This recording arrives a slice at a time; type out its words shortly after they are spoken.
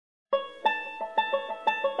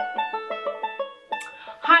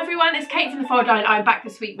Hi everyone, it's Kate from The Fold Line. I'm back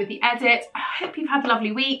this week with the edit. I hope you've had a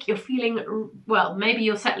lovely week. You're feeling, well, maybe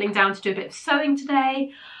you're settling down to do a bit of sewing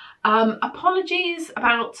today. Apologies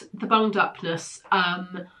about the bunged upness.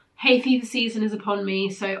 Hay fever season is upon me,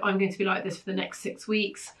 so I'm going to be like this for the next 6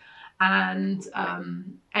 weeks. And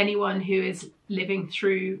anyone who is living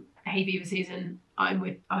through hay fever season, I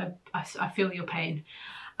feel your pain.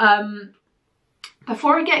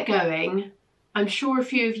 Before I get going, I'm sure a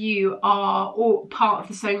few of you are all part of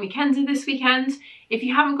the Sewing Weekender this weekend. If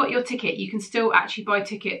you haven't got your ticket, you can still actually buy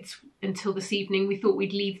tickets until this evening. We thought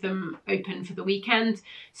we'd leave them open for the weekend.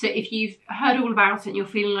 So if you've heard all about it and you're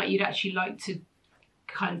feeling like you'd actually like to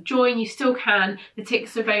kind of join, you still can. The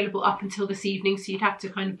tickets are available up until this evening, so you'd have to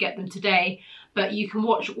kind of get them today. But you can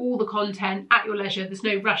watch all the content at your leisure. There's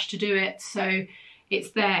no rush to do it, so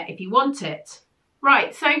it's there if you want it.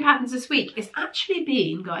 Right, sewing patterns this week. It's actually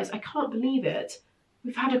been, guys, I can't believe it,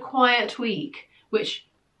 we've had a quiet week, which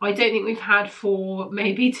I don't think we've had for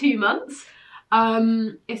maybe 2 months.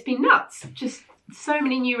 It's been nuts, just so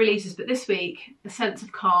many new releases, but this week, a sense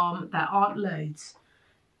of calm, there aren't loads.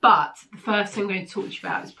 But the first thing I'm going to talk to you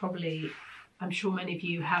about is probably, I'm sure many of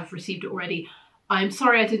you have received it already. I'm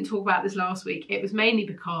sorry I didn't talk about this last week. It was mainly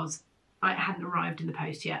because it hadn't arrived in the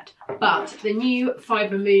post yet. But the new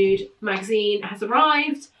Fibre Mood magazine has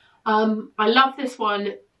arrived. I love this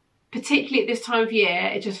one, particularly at this time of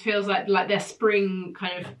year. It just feels like their spring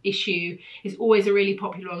kind of issue is always a really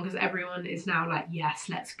popular one because everyone is now like, yes,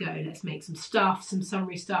 let's go, let's make some stuff, some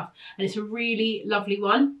summery stuff. And it's a really lovely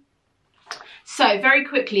one. So very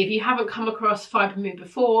quickly, if you haven't come across Fibre Mood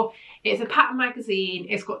before, it's a pattern magazine.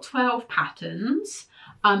 It's got 12 patterns.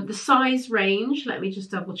 The size range, let me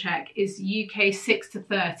just double check, is UK 6 to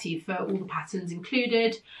 30 for all the patterns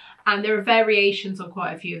included. And there are variations on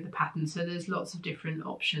quite a few of the patterns, so there's lots of different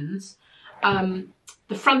options.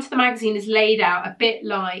 The front of the magazine is laid out a bit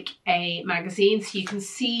like a magazine, so you can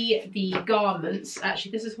see the garments.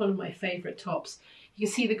 Actually, this is one of my favourite tops. You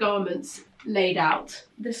can see the garments laid out.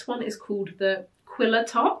 This one is called the Quilla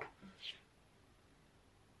top.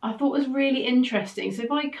 I thought it was really interesting. So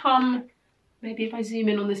if I come, maybe if I zoom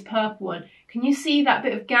in on this purple one, can you see that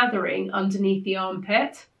bit of gathering underneath the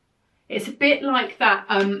armpit? It's a bit like that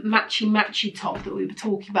matchy top that we were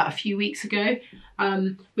talking about a few weeks ago,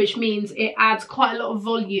 which means it adds quite a lot of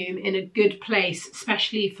volume in a good place,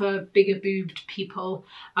 especially for bigger boobed people.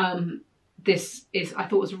 This is, I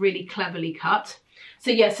thought, was really cleverly cut. So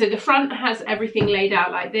yeah, so the front has everything laid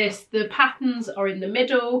out like this. The patterns are in the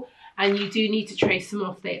middle, and you do need to trace them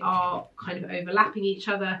off. They are kind of overlapping each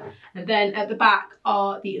other. And then at the back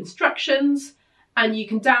are the instructions, and you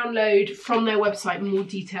can download from their website more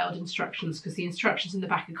detailed instructions because the instructions in the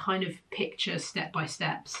back are kind of picture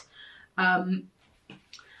step-by-steps.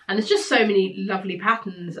 And there's just so many lovely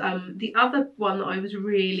patterns. The other one that I was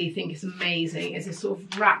really think is amazing is this sort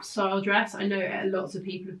of wrap style dress. I know lots of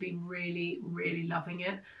people have been really, really loving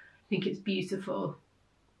it. I think it's beautiful.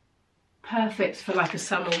 Perfect for like a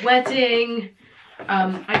summer wedding.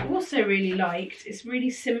 I also really liked, it's really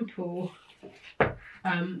simple,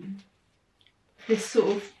 this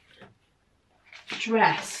sort of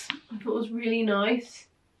dress. I thought it was really nice.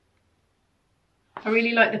 I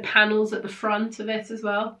really like the panels at the front of it as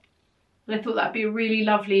well. And I thought that'd be really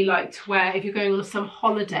lovely, like to wear if you're going on some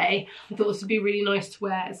holiday. I thought this would be really nice to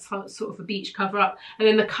wear as sort of a beach cover up. And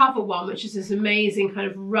then the cover one, which is this amazing kind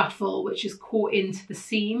of ruffle, which is caught into the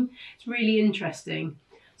seam. It's really interesting.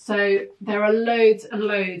 So there are loads and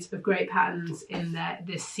loads of great patterns in there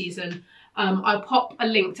this season. I'll pop a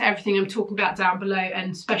link to everything I'm talking about down below,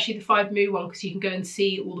 and especially the Fibre Mood one, because you can go and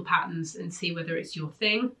see all the patterns and see whether it's your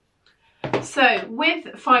thing. So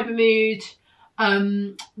with Fibre Mood,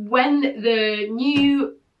 when the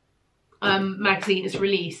new magazine is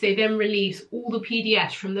released, they then release all the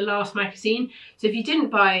PDFs from the last magazine. So if you didn't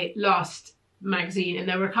buy last magazine and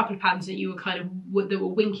there were a couple of patterns that you were kind of, that were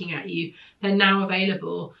winking at you, they're now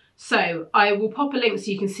available. So I will pop a link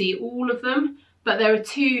so you can see all of them. But there are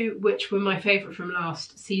 2 which were my favourite from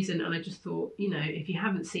last season, and I just thought, you know, if you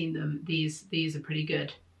haven't seen them, these are pretty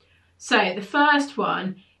good. So the first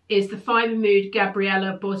one is the Fibre Mood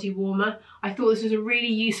Gabriella Body Warmer. I thought this was a really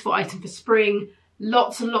useful item for spring.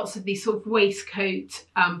 Lots and lots of these sort of waistcoat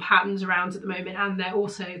patterns around at the moment, and there are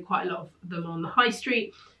also quite a lot of them on the high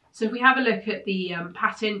street. So if we have a look at the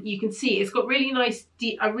pattern, you can see it's got really nice,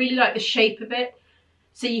 I really like the shape of it.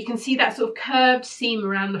 So you can see that sort of curved seam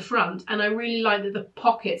around the front, and I really like that the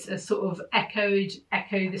pockets are sort of echo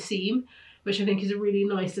the seam, which I think is a really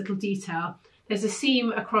nice little detail. There's a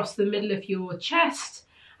seam across the middle of your chest,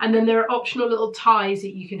 And then there are optional little ties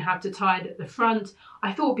that you can have to tie it at the front.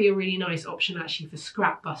 I thought would be a really nice option actually for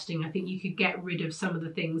scrap busting. I think you could get rid of some of the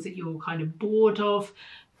things that you're kind of bored of,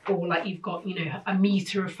 or like you've got, you know, a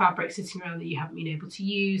metre of fabric sitting around that you haven't been able to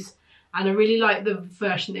use. And I really like the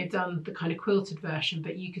version they've done, the kind of quilted version,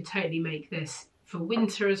 but you could totally make this for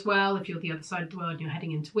winter as well. If you're the other side of the world and you're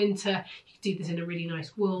heading into winter, you could do this in a really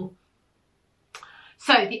nice wool.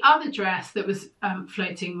 So the other dress that was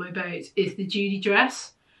floating my boat is the Judy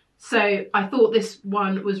dress. So I thought this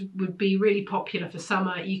one would be really popular for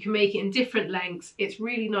summer. You can make it in different lengths. It's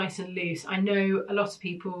really nice and loose. I know a lot of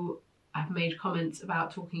people have made comments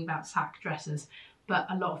about talking about sack dresses, but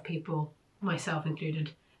a lot of people, myself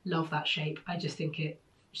included, love that shape. I just think it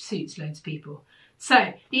suits loads of people.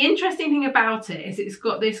 So the interesting thing about it is it's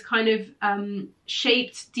got this kind of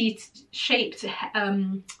shaped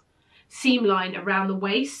seam line around the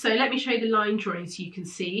waist. So let me show you the line drawing so you can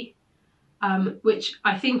see, which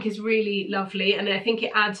I think is really lovely, and I think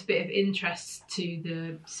it adds a bit of interest to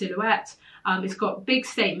the silhouette. It's got big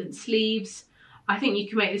statement sleeves. I think you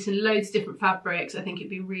can make this in loads of different fabrics. I think it'd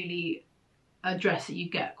be really a dress that you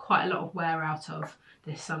get quite a lot of wear out of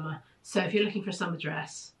this summer. So if you're looking for a summer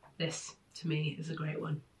dress, this to me is a great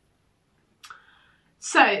one.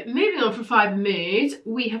 So moving on from Fibre Mood,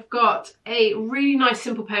 we have got a really nice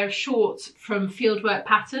simple pair of shorts from Fieldwork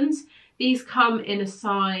Patterns. These come in a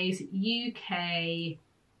size UK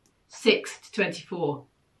 6 to 24.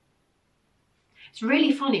 It's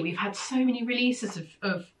really funny, we've had so many releases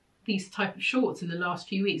of these type of shorts in the last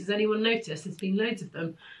few weeks. Has anyone noticed? There's been loads of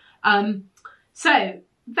them. So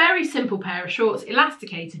very simple pair of shorts,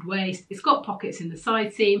 elasticated waist. It's got pockets in the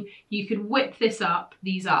side seam. You could whip these up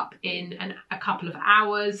in a couple of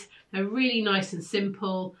hours. They're really nice and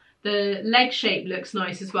simple. The leg shape looks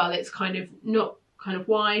nice as well. It's kind of not kind of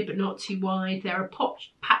wide, but not too wide. There are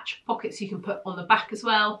patch pockets you can put on the back as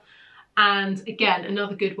well. And again,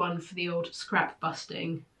 another good one for the old scrap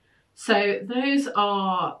busting. So those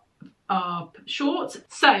are our shorts.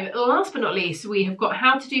 So last but not least, we have got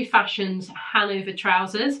How to Do Fashion's Hanover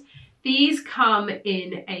trousers. These come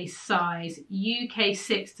in a size UK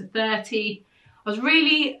 6 to 30. I was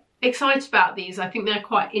really excited about these. I think they're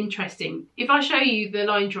quite interesting. If I show you the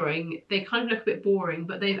line drawing, they kind of look a bit boring,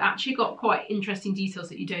 but they've actually got quite interesting details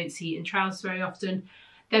that you don't see in trousers very often.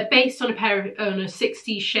 They're based on a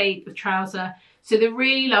 60s shape of trouser. So the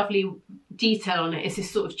really lovely detail on it is this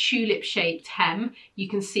sort of tulip shaped hem you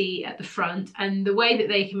can see at the front, and the way that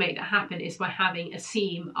they can make that happen is by having a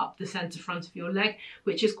seam up the centre front of your leg,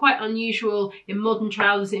 which is quite unusual in modern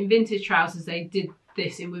trousers. In vintage trousers they did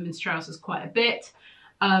this in women's trousers quite a bit.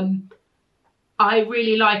 I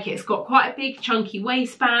really like it. It's got quite a big chunky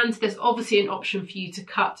waistband. There's obviously an option for you to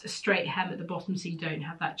cut a straight hem at the bottom so you don't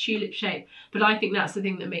have that tulip shape, but I think that's the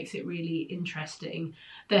thing that makes it really interesting.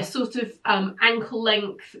 They're sort of ankle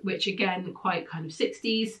length, which again, quite kind of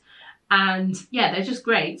 60s. And yeah, they're just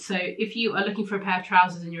great. So if you are looking for a pair of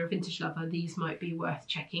trousers and you're a vintage lover, these might be worth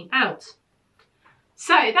checking out.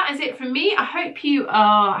 So that is it from me. I hope you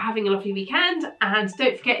are having a lovely weekend, and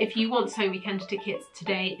don't forget, if you want Sew Weekend tickets,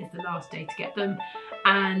 today is the last day to get them,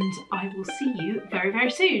 and I will see you very, very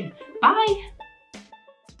soon. Bye.